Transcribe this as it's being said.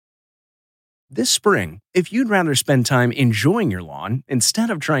This spring, if you'd rather spend time enjoying your lawn instead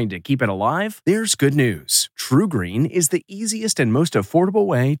of trying to keep it alive, there's good news. True Green is the easiest and most affordable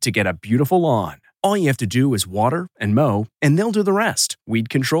way to get a beautiful lawn. All you have to do is water and mow, and they'll do the rest. Weed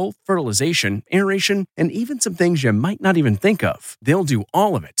control, fertilization, aeration, and even some things you might not even think of. They'll do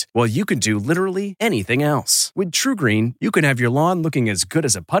all of it, while you can do literally anything else. With True Green, you can have your lawn looking as good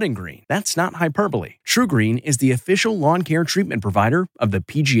as a putting green. That's not hyperbole. True Green is the official lawn care treatment provider of the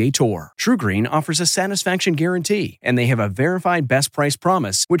PGA Tour. True Green offers a satisfaction guarantee, and they have a verified best price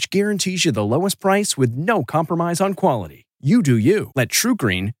promise, which guarantees you the lowest price with no compromise on quality. You do you. Let True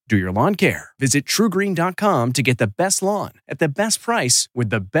Green do your lawn care. Visit truegreen.com to get the best lawn at the best price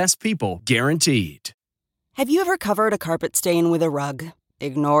with the best people guaranteed. Have you ever covered a carpet stain with a rug?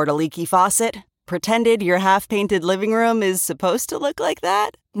 Ignored a leaky faucet? Pretended your half-painted living room is supposed to look like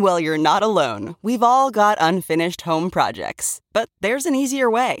that? Well, you're not alone. We've all got unfinished home projects. But there's an easier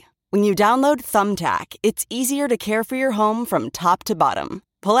way. When you download Thumbtack, it's easier to care for your home from top to bottom.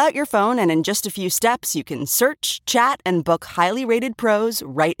 Pull out your phone and in just a few steps, you can search, chat, and book highly rated pros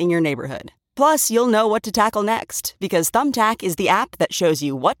right in your neighborhood. Plus, you'll know what to tackle next because Thumbtack is the app that shows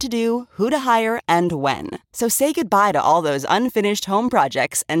you what to do, who to hire, and when. So say goodbye to all those unfinished home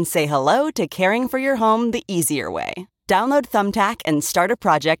projects and say hello to caring for your home the easier way. Download Thumbtack and start a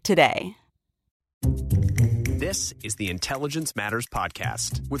project today. This is the Intelligence Matters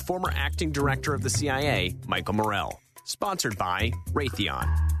Podcast with former acting director of the CIA, Michael Morell. Sponsored by Raytheon.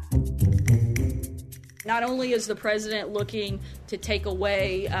 Not only is the president looking to take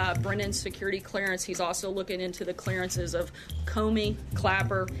away Brennan's security clearance, he's also looking into the clearances of Comey,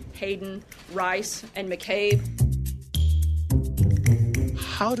 Clapper, Hayden, Rice, and McCabe.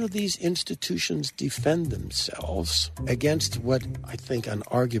 How do these institutions defend themselves against what I think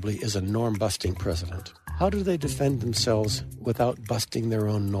unarguably is a norm-busting president? How do they defend themselves without busting their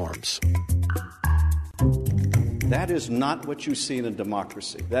own norms? That is not what you see in a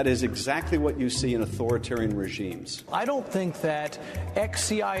democracy. That is exactly what you see in authoritarian regimes. I don't think that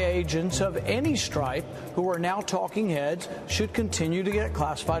ex-CIA agents of any stripe who are now talking heads should continue to get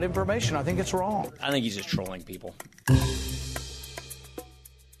classified information. I think it's wrong. I think he's just trolling people.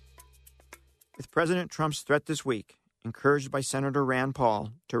 With President Trump's threat this week, encouraged by Senator Rand Paul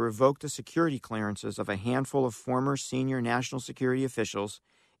to revoke the security clearances of a handful of former senior national security officials,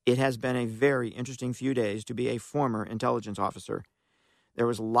 it has been a very interesting few days to be a former intelligence officer. There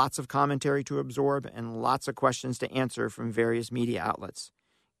was lots of commentary to absorb and lots of questions to answer from various media outlets.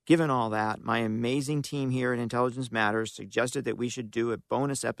 Given all that, my amazing team here at Intelligence Matters suggested that we should do a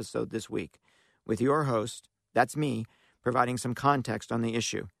bonus episode this week, with your host, that's me, providing some context on the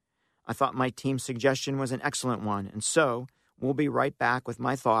issue. I thought my team's suggestion was an excellent one, and so we'll be right back with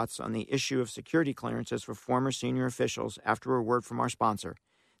my thoughts on the issue of security clearances for former senior officials after a word from our sponsor.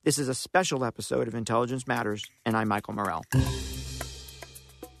 This is a special episode of Intelligence Matters, and I'm Michael Morell.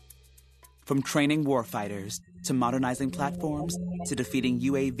 From training warfighters, to modernizing platforms, to defeating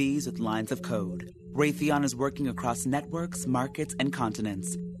UAVs with lines of code, Raytheon is working across networks, markets, and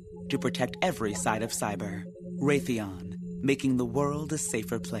continents to protect every side of cyber. Raytheon, making the world a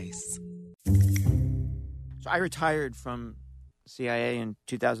safer place. So I retired from CIA in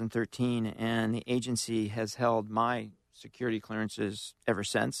 2013, and the agency has held my security clearances ever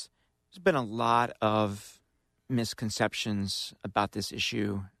since. There's been a lot of misconceptions about this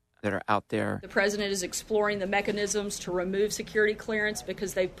issue that are out there. The president is exploring the mechanisms to remove security clearance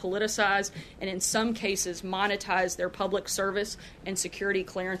because they've politicized and in some cases monetized their public service and security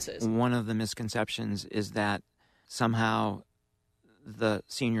clearances. One of the misconceptions is that somehow the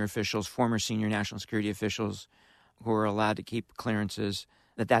senior officials, former senior national security officials who are allowed to keep clearances,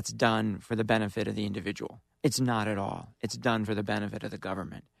 that's done for the benefit of the individual. It's not at all. It's done for the benefit of the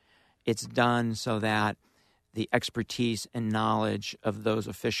government. It's done so that the expertise and knowledge of those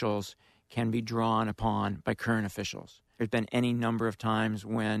officials can be drawn upon by current officials. There's been any number of times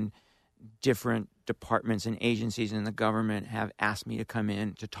when different departments and agencies in the government have asked me to come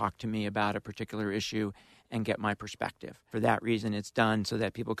in to talk to me about a particular issue and get my perspective. For that reason, it's done so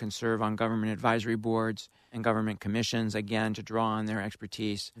that people can serve on government advisory boards and government commissions, again, to draw on their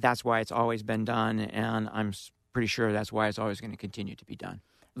expertise. That's why it's always been done, and I'm pretty sure that's why it's always going to continue to be done.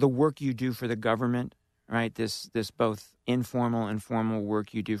 The work you do for the government, right, this both informal and formal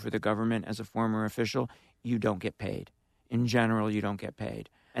work you do for the government as a former official, you don't get paid. In general, you don't get paid.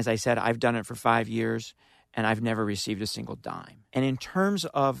 As I said, I've done it for 5 years, and I've never received a single dime. And in terms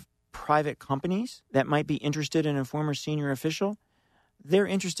of private companies that might be interested in a former senior official, they're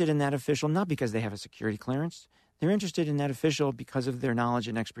interested in that official not because they have a security clearance. They're interested in that official because of their knowledge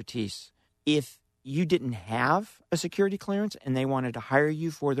and expertise. If you didn't have a security clearance and they wanted to hire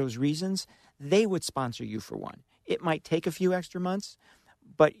you for those reasons, they would sponsor you for one. It might take a few extra months,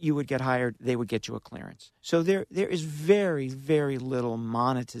 but you would get hired, they would get you a clearance. So there is very, very little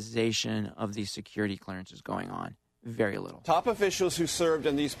monetization of these security clearances going on. Very little. Top officials who served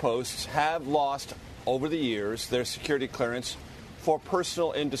in these posts have lost, over the years, their security clearance for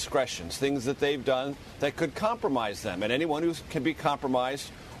personal indiscretions, things that they've done that could compromise them. And anyone who can be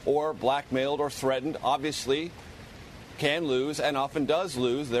compromised or blackmailed or threatened, obviously, can lose and often does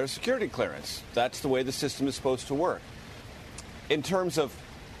lose their security clearance. That's the way the system is supposed to work. In terms of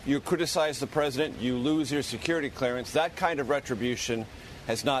you criticize the president, you lose your security clearance, that kind of retribution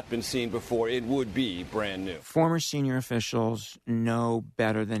has not been seen before. It would be brand new. Former senior officials know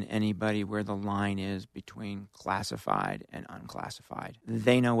better than anybody where the line is between classified and unclassified.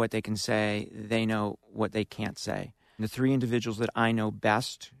 They know what they can say. They know what they can't say. The three individuals that I know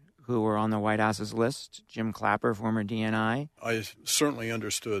best who were on the White House's list, Jim Clapper, former DNI. I certainly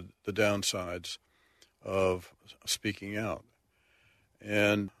understood the downsides of speaking out.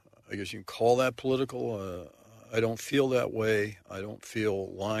 And I guess you can call that political. I don't feel that way. I don't feel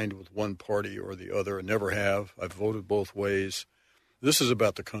aligned with one party or the other. I never have. I've voted both ways. This is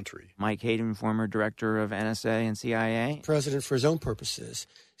about the country. Mike Hayden, former director of NSA and CIA. The president, for his own purposes,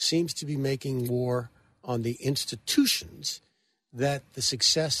 seems to be making war on the institutions that the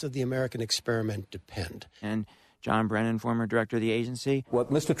success of the American experiment depend. And John Brennan, former director of the agency. What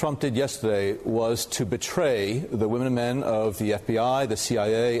Mr. Trump did yesterday was to betray the women and men of the FBI, the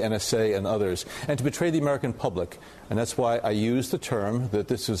CIA, NSA, and others, and to betray the American public. And that's why I use the term that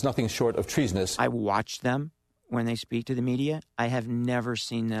this is nothing short of treasonous. I watch them when they speak to the media. I have never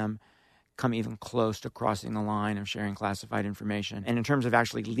seen them come even close to crossing the line of sharing classified information. And in terms of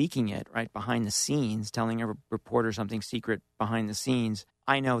actually leaking it, right, behind the scenes, telling a reporter something secret behind the scenes,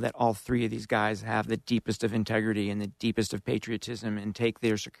 I know that all three of these guys have the deepest of integrity and the deepest of patriotism and take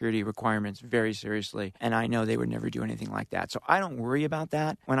their security requirements very seriously. And I know they would never do anything like that. So I don't worry about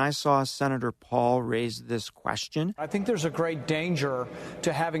that. When I saw Senator Paul raise this question, I think there's a great danger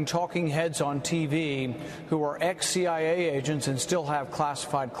to having talking heads on TV who are ex-CIA agents and still have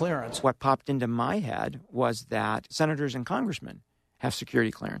classified clearance. What popped into my head was that senators and congressmen have security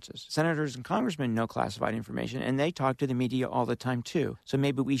clearances. Senators and congressmen know classified information, and they talk to the media all the time, too. So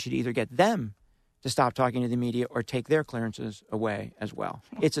maybe we should either get them to stop talking to the media or take their clearances away as well.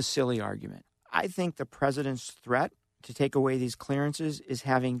 It's a silly argument. I think the president's threat to take away these clearances is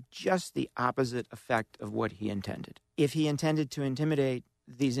having just the opposite effect of what he intended. If he intended to intimidate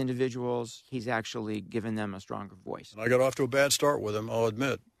these individuals, he's actually given them a stronger voice. I got off to a bad start with him, I'll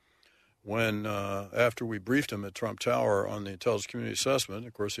admit. When, after we briefed him at Trump Tower on the intelligence community assessment,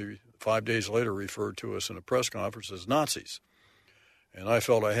 of course, he 5 days later referred to us in a press conference as Nazis. And I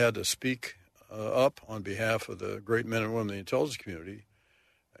felt I had to speak up on behalf of the great men and women of the intelligence community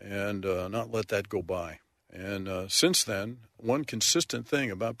and not let that go by. And since then, one consistent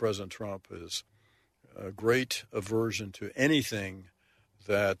thing about President Trump is a great aversion to anything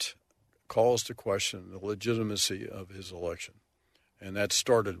that calls to question the legitimacy of his election. And that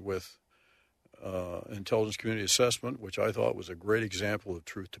started with intelligence community assessment, which I thought was a great example of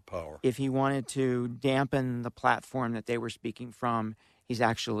truth to power. If he wanted to dampen the platform that they were speaking from, he's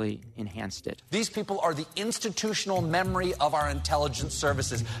actually enhanced it. These people are the institutional memory of our intelligence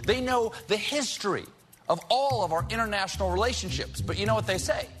services. They know the history of all of our international relationships. But you know what they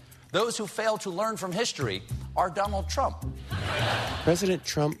say? Those who fail to learn from history are Donald Trump. President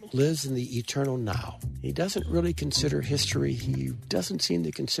Trump lives in the eternal now. He doesn't really consider history. He doesn't seem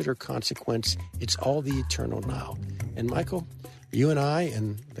to consider consequence. It's all the eternal now. And Michael, you and I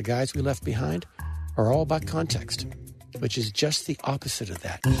and the guys we left behind are all about context, which is just the opposite of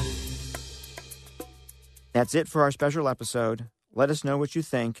that. That's it for our special episode. Let us know what you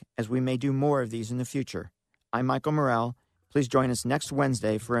think, as we may do more of these in the future. I'm Michael Morell. Please join us next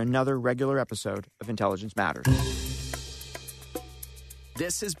Wednesday for another regular episode of Intelligence Matters.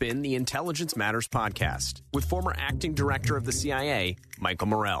 This has been the Intelligence Matters podcast with former acting director of the CIA, Michael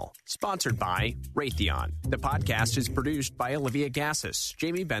Morell. Sponsored by Raytheon. The podcast is produced by Olivia Gassis,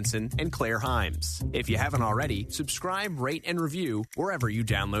 Jamie Benson, and Claire Himes. If you haven't already, subscribe, rate, and review wherever you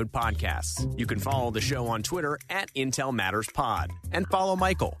download podcasts. You can follow the show on Twitter at Intel Matters Pod and follow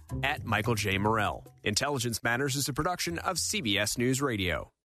Michael at Michael J. Morell. Intelligence Matters is a production of CBS News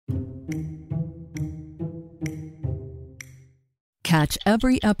Radio. Catch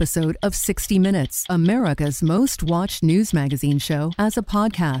every episode of 60 Minutes, America's most watched news magazine show, as a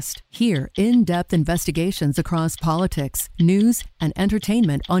podcast. Hear in-depth investigations across politics, news, and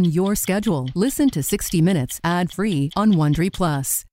entertainment on your schedule. Listen to 60 Minutes ad-free on Wondery Plus.